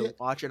fun yeah, to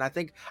watch. And I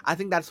think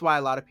that's why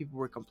a lot of people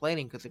were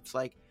complaining, because it's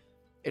like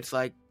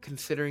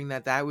considering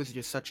that was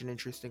just such an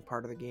interesting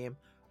part of the game.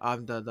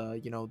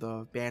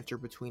 The banter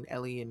between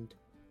Ellie and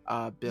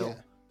yeah. Bill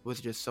was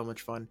just so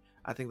much fun.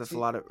 I think that's See,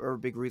 a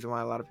big reason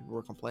why a lot of people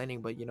were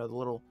complaining. But the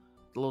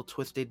little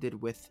twist they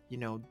did with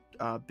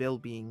Bill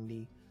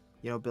being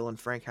Bill and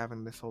Frank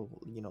having this whole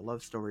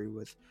love story,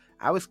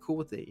 I was cool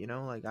with it.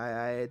 Like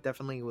I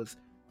definitely was.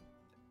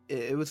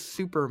 It was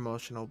super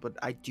emotional, but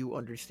I do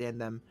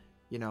understand them.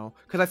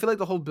 Because I feel like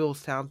the whole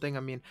Bill's Town thing.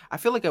 I mean, I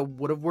feel like it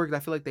would have worked. I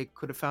feel like they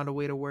could have found a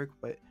way to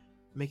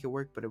make it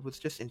work, but it was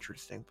just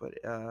interesting. But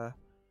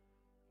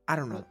I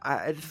don't know.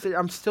 but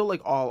I'm still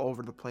like all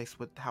over the place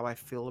with how I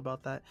feel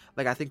about that.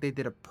 Like I think they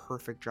did a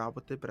perfect job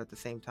with it, but at the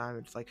same time,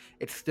 it's like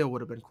it still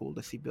would have been cool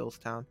to see Bill's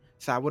Town.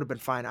 So I would have been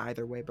fine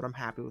either way. But I'm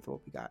happy with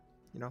what we got.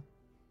 You know?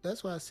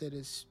 that's why I said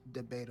it's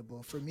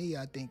debatable. For me,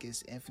 I think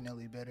it's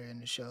infinitely better in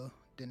the show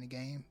than the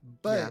game, Yeah.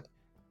 but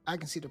I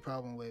can see the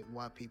problem with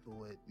why people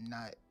would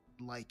not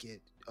like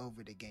it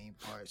over the game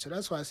part. So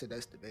that's why I said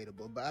that's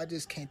debatable. But I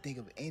just can't think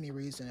of any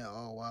reason at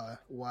all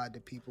why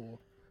the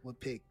people would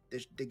pick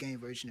the game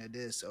version of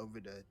this over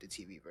the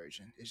TV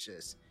version. It's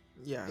just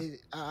Yeah.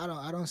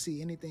 I don't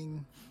see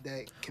anything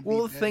that can be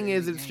Well, the better thing in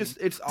is, the it's game. just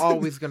it's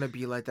always gonna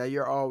be like that.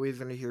 You're always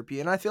gonna hear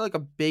people, and I feel like a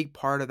big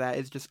part of that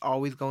is just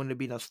always going to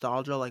be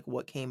nostalgia. Like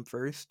what came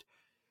first.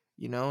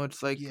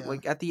 It's like Yeah,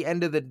 like at the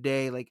end of the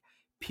day, like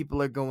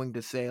people are going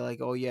to say like,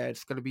 oh yeah,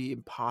 it's gonna be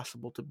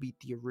impossible to beat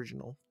the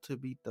original, to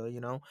beat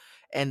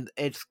and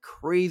it's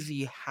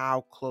crazy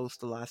how close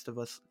the Last of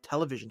Us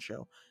television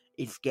show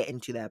is getting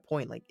to that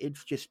point. Like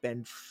it's just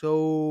been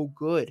so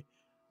good,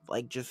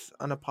 like just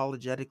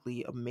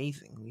unapologetically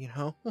amazing.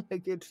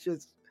 Like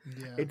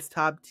yeah. it's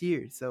top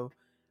tier. So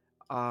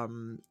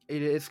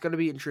it's gonna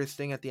be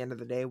interesting at the end of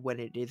the day when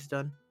it is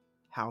done,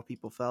 how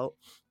people felt,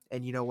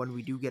 and when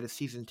we do get a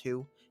season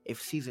two,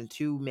 if season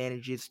two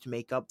manages to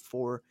make up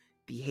for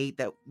the hate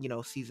that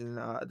season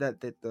that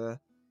the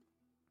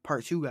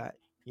part two got,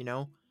 you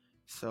know.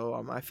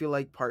 So I feel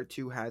like part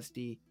two has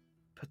the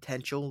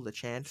potential, the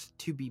chance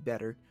to be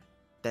better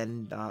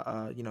than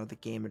the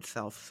game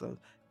itself. So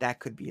that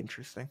could be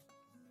interesting.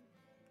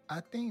 I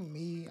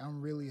think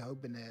I'm really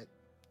hoping that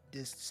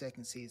this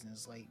second season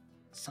is like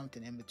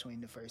something in between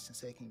the first and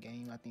second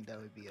game. I think that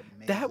would be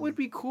That would amazing.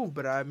 be cool,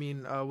 but I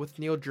mean, with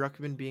Neil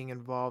Druckmann being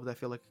involved, I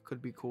feel like it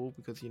could be cool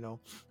because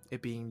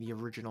it being the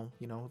original,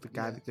 the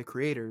guy, Yeah, the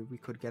creator, we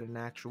could get an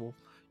actual,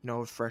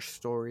 fresh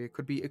story. It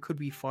could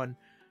be fun,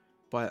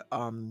 but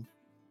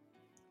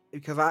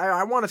because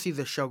I want to see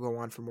this show go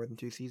on for more than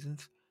two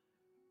seasons,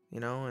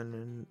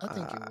 and I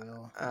think it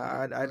will.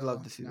 I'd love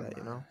Well, to see never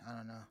that, mind. I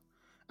don't know.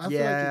 I feel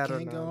like Yeah, it I don't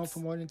can go know. on for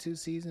more than two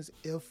seasons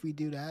if we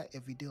do that.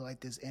 If we do like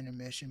this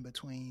intermission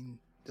between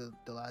the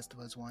Last of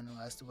Us One and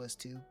Last of Us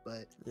Two,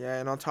 but Yeah,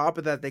 and on top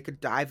of that, they could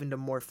dive into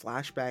more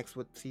flashbacks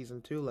with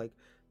season two, like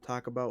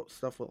talk about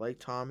stuff with like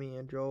Tommy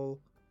and Joel,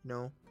 you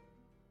know,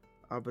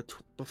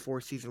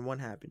 before season one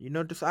happened.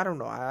 Just I don't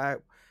know.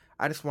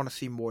 I just want to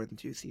see more than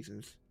two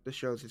seasons. The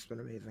show's just been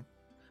amazing.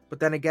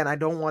 But then again, I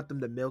don't want them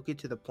to milk it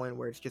to the point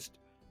where it's just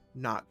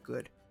not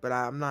good. But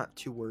I'm not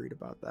too worried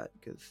about that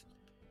because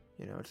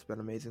it's been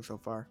amazing so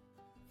far.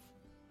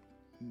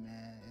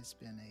 man, it's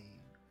been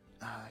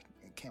I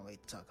can't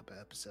wait to talk about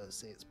episode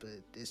 6. But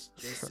this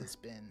has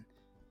been.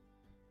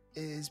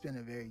 It's been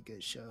a very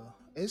good show.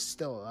 It's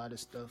still a lot of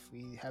stuff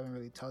we haven't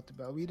really talked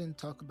about. We didn't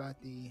talk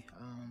about the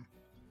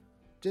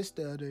just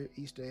the other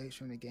Easter eggs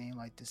from the game,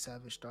 like the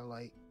Savage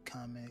Starlight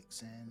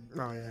comics and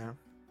Oh yeah.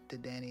 the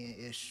Danny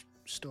and Ish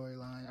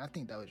storyline. I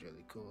think that was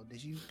really cool.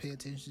 Did you pay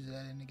attention to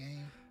that in the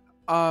game?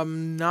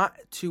 Not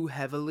too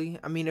heavily.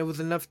 I mean, it was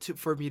enough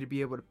for me to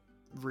be able to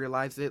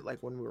realize it, like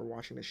when we were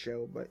watching the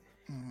show, but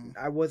Mm-hmm.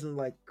 I wasn't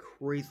like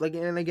crazy. Like,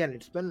 and again,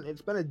 it's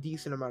been a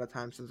decent amount of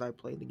time since I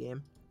played the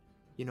game,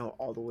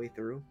 all the way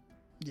through.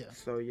 Yeah,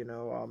 So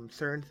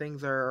certain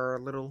things are a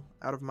little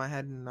out of my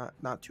head and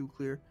not too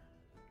clear,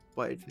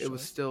 but it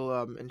was sure.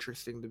 still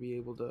interesting to be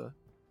able to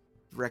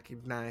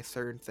recognize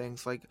certain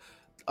things, like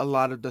a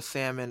lot of the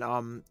Sam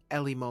and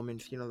Ellie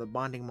moments, the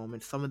bonding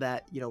moments. Some of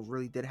that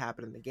really did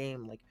happen in the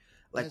game, like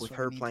That's with what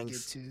we her need to playing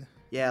get to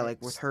yeah,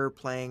 like with next. her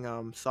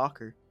playing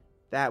soccer.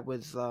 That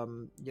was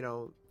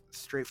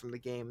straight from the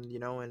game,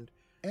 and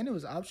And it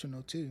was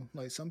optional too.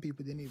 Like some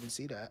people didn't even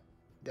see that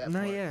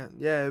no, part.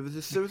 yeah, it was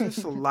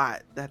just a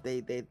lot that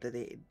they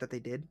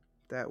did.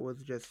 That was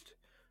just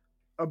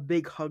a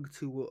big hug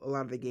to a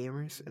lot of the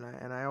gamers,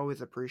 and I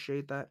always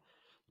appreciate that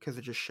because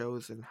it just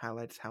shows and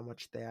highlights how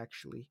much they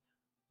actually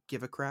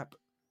give a crap.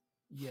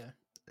 Yeah.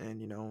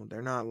 And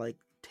they're not like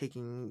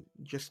taking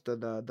just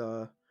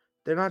the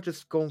they're not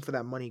just going for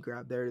that money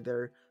grab.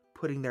 They're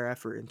putting their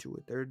effort into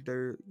it.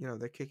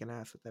 They're kicking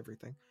ass with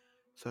everything.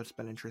 So it's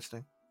been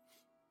interesting.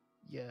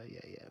 Yeah,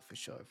 for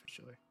sure, for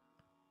sure.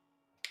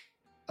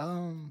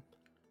 Um,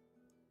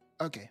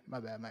 okay, my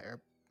bad. My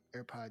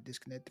AirPod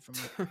disconnected from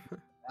me.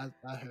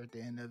 I heard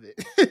the end of it.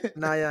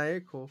 Nah, yeah,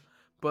 you're cool.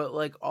 But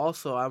like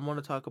also I want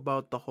to talk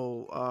about the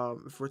whole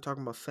if we're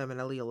talking about Sam and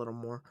Ellie a little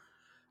more.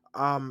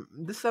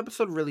 This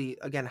episode really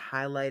again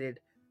highlighted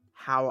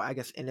how I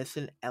guess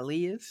innocent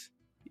Ellie is.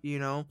 You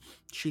know,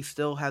 she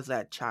still has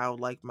that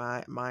childlike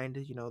mind,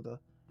 the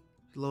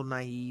a little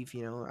naive,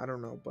 I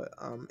don't know, but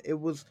it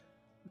was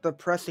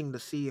depressing to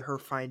see her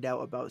find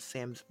out about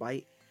Sam's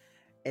bite,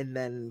 and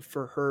then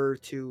for her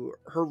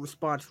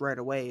response right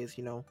away is,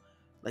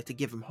 like to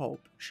give him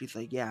hope. She's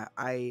like, "Yeah,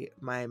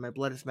 my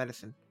blood is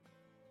medicine,"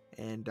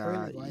 and I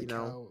really like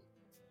how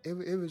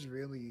it was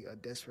really a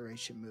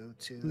desperation move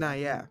too. nah, I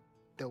think yeah,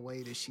 the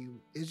way that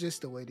it's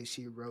just the way that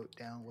she wrote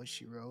down what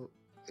she wrote.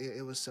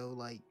 It was so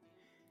like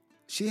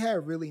she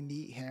had really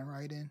neat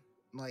handwriting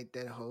like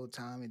that whole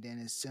time, and then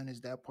as soon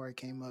as that part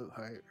came up,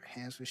 her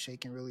hands were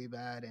shaking really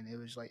bad, and it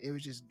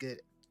was just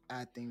good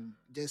acting,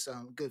 just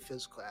good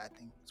physical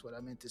acting. That's what I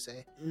meant to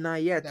say. nah,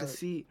 yeah. That To was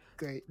see,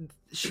 great.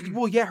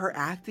 well, yeah, her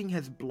acting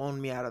has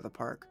blown me out of the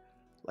park.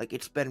 Like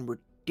it's been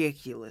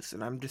ridiculous,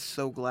 and I'm just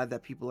so glad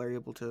that people are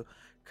able to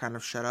kind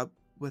of shut up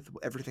with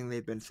everything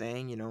they've been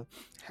saying.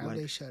 How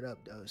they Like shut up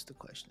though is the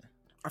question.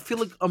 I feel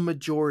like a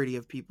majority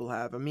of people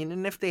have. I mean,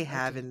 and if they Okay.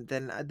 haven't,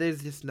 then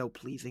there's just no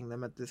pleasing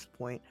them at this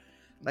point.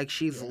 Like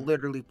she's Yeah.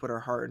 literally put her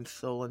heart and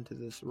soul into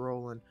this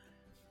role and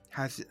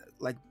has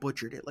like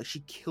butchered it. Like she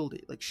killed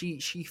it. Like she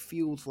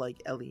feels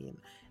like Ellie, and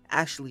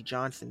Ashley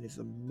Johnson is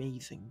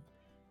amazing.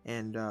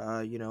 And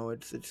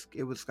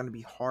it was gonna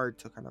be hard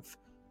to kind of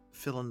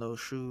fill in those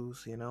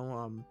shoes.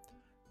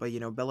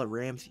 But Bella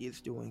Ramsey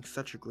is doing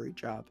such a great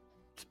job.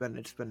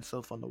 It's been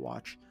so fun to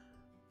watch.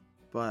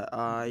 But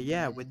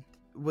yeah, with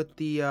Man.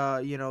 the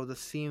the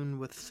scene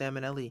with Sam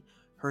and Ellie,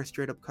 her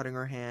straight up cutting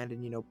her hand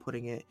and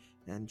putting it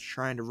and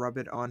trying to rub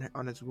it on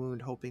his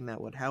wound, hoping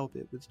that would help.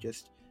 It was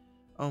just,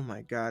 oh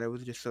my god, it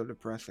was just so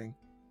depressing.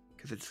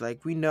 Because it's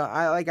like we know,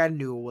 I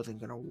knew it wasn't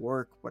gonna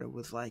work, but it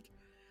was like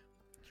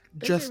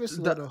They gave just us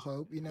a the little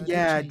hope, they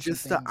yeah, changed some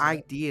just the things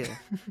up. idea.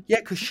 Yeah,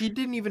 because she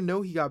didn't even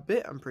know he got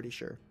bit. I'm pretty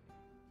sure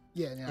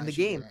Yeah, in no, the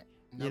she game. didn't.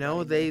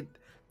 Nobody knew.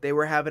 They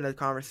were having a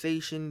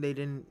conversation. They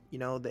didn't,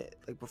 that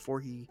like before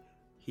he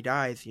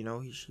dies.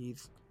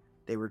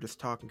 They were just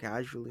talking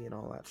casually and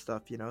all that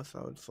stuff.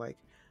 So it's like,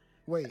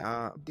 Wait,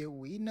 uh, did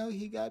we know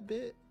he got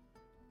bit?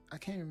 I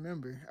can't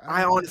remember. I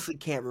I don't know. honestly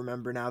can't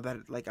remember now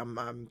that like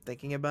I'm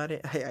thinking about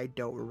it. I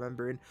don't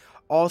remember, and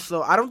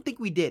also I don't think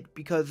we did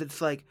because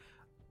it's like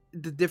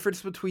the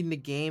difference between the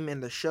game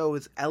and the show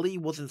is Ellie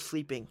wasn't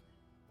sleeping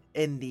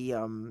in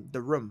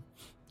the room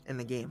in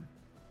the game.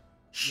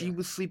 She Yeah,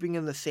 was sleeping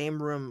in the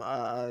same room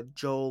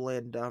Joel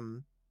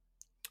and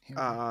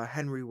Henry.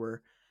 Henry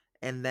were,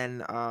 and then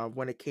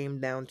when it came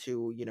down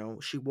to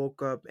she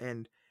woke up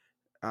and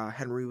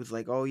Henry was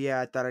like, "Oh yeah,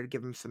 I thought I'd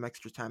give him some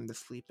extra time to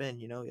sleep in.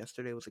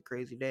 Yesterday was a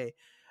crazy day."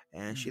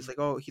 And she's Hmm. like,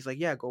 "Oh," he's like,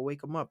 "Yeah, go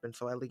wake him up." And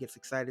so Ellie gets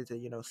excited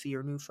to see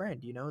her new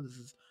friend. This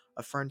is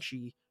a friend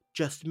she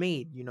just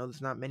made.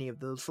 There's not many of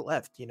those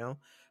left.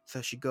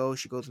 So she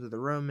goes into the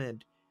room,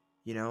 and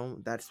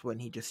that's when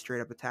he just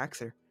straight up attacks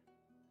her.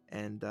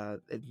 And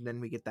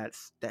then we get that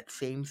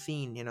same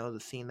scene. The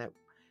scene that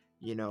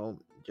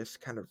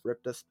just kind of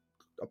ripped us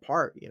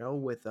apart.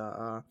 With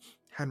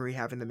Henry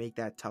having to make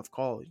that tough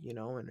call.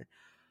 And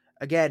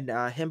again,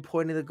 him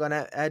pointing the gun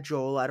at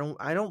Joel, I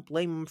don't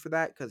blame him for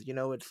that because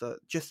it's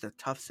just a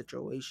tough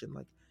situation.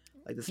 Like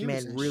this He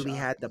was man in really shock.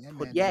 had to That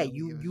put. man didn't Yeah, know what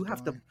he you was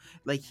have to, doing.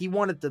 like, he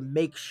wanted to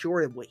make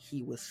sure that what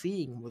he was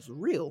seeing was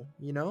real.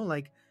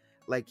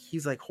 Like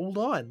he's like, hold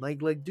on, like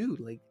dude,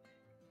 like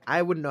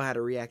I wouldn't know how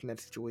to react in that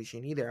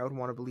situation either. I would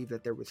want to believe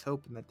that there was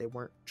hope and that they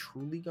weren't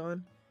truly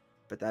gone,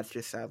 but that's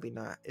just sadly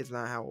not is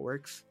not how it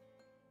works.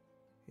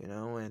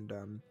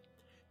 And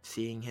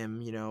seeing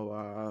him,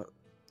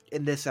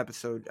 in this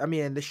episode,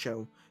 in this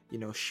show,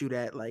 shoot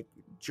at like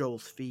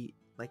Joel's feet,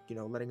 like,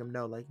 letting him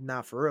know, like,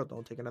 nah, for real,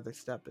 don't take another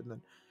step. And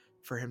then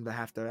for him to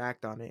have to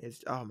act on it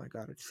is, oh my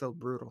God, it's so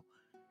brutal.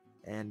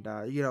 And,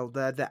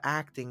 the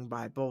acting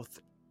by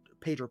both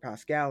Pedro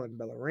Pascal and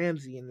Bella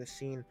Ramsey in this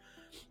scene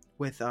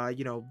with,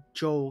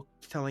 Joel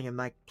telling him,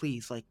 like,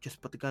 please, like,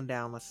 just put the gun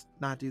down. Let's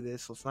not do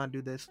this. Let's not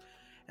do this.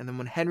 And then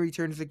when Henry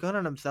turns the gun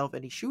on himself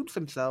and he shoots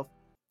himself,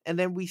 and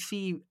then we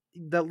see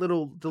the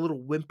little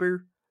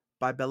whimper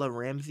by Bella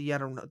Ramsey. I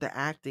don't know, the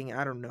acting,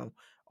 I don't know,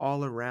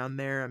 all around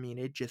there. I mean,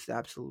 it just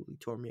absolutely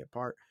tore me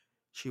apart.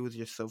 She was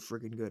just so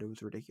freaking good. It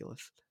was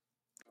ridiculous.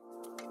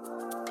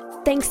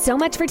 Thanks so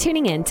much for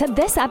tuning in to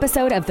this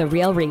episode of The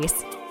Real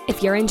Reese.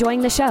 If you're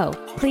enjoying the show,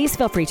 please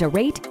feel free to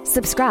rate,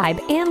 subscribe,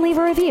 and leave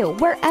a review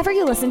wherever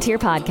you listen to your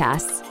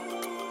podcasts.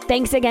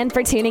 Thanks again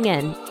for tuning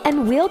in,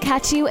 and we'll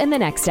catch you in the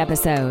next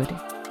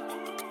episode.